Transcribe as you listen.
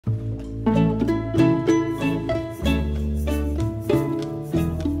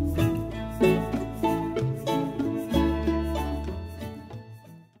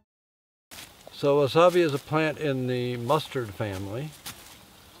So wasabi is a plant in the mustard family,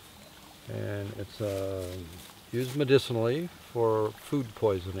 and it's used medicinally for food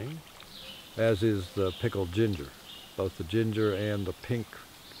poisoning, as is the pickled ginger. Both the ginger and the pink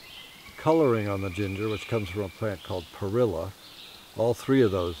coloring on the ginger, which comes from a plant called perilla. All three of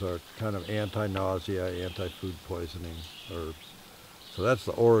those are kind of anti-nausea, anti-food poisoning herbs. So that's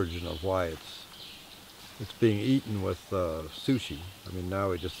the origin of why it's being eaten with sushi. I mean,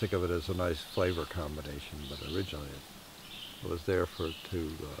 now we just think of it as a nice flavor combination, but originally it was there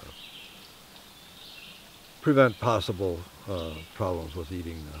to prevent possible problems with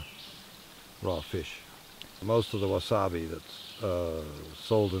eating raw fish. Most of the wasabi that's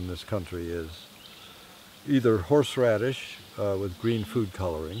sold in this country is either horseradish with green food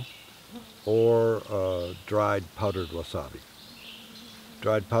coloring or dried powdered wasabi.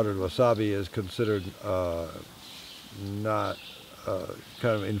 Dried powdered wasabi is considered not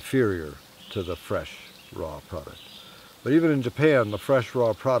kind of inferior to the fresh raw product. But even in Japan, the fresh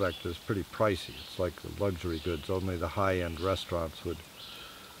raw product is pretty pricey. It's like luxury goods. Only the high-end restaurants would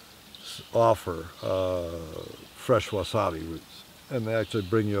offer fresh wasabi roots. And they actually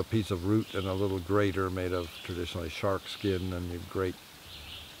bring you a piece of root in a little grater made of traditionally shark skin, and you grate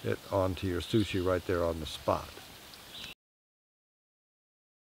it onto your sushi right there on the spot.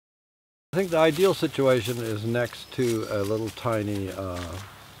 I think the ideal situation is next to a little tiny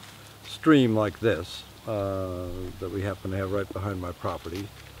stream like this that we happen to have right behind my property,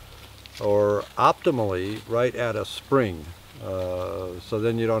 or optimally right at a spring, so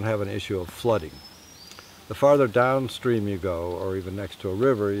then you don't have an issue of flooding. The farther downstream you go, or even next to a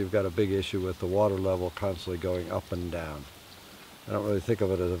river, you've got a big issue with the water level constantly going up and down. I don't really think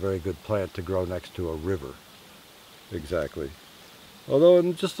of it as a very good plant to grow next to a river, exactly. Although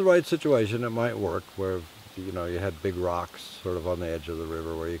in just the right situation it might work, where you had big rocks sort of on the edge of the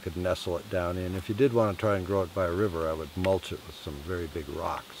river where you could nestle it down in. If you did want to try and grow it by a river, I would mulch it with some very big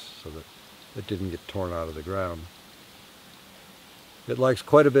rocks so that it didn't get torn out of the ground. It likes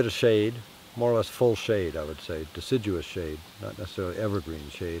quite a bit of shade, more or less full shade, I would say, deciduous shade, not necessarily evergreen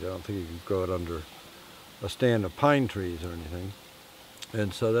shade. I don't think you can grow it under a stand of pine trees or anything.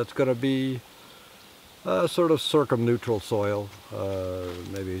 And so that's going to be sort of circum-neutral soil,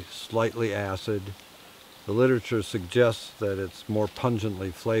 maybe slightly acid. The literature suggests that it's more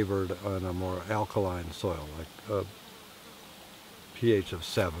pungently flavored on a more alkaline soil, like a pH of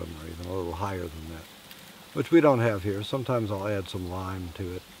 7 or even a little higher than that, which we don't have here. Sometimes I'll add some lime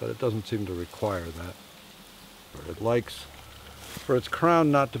to it, but it doesn't seem to require that. It likes for its crown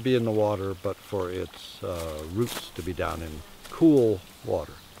not to be in the water, but for its roots to be down in cool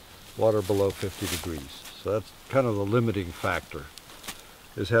water below 50 degrees. So that's kind of the limiting factor,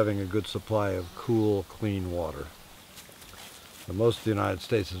 is having a good supply of cool, clean water. And most of the United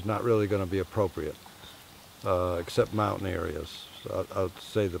States is not really going to be appropriate, except mountain areas. So I would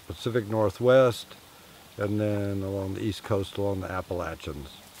say the Pacific Northwest, and then along the East Coast, along the Appalachians,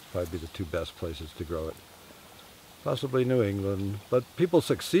 probably be the two best places to grow it. Possibly New England, but people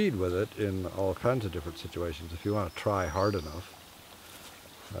succeed with it in all kinds of different situations if you want to try hard enough.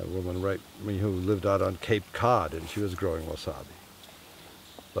 A woman who lived out on Cape Cod, and she was growing wasabi.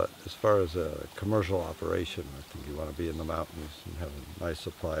 But as far as a commercial operation, I think you want to be in the mountains and have a nice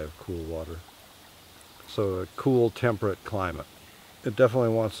supply of cool water. So a cool, temperate climate. It definitely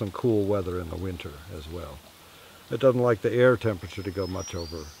wants some cool weather in the winter as well. It doesn't like the air temperature to go much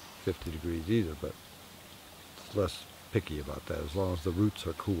over 50 degrees either, but it's less picky about that as long as the roots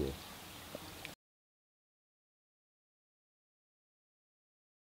are cool.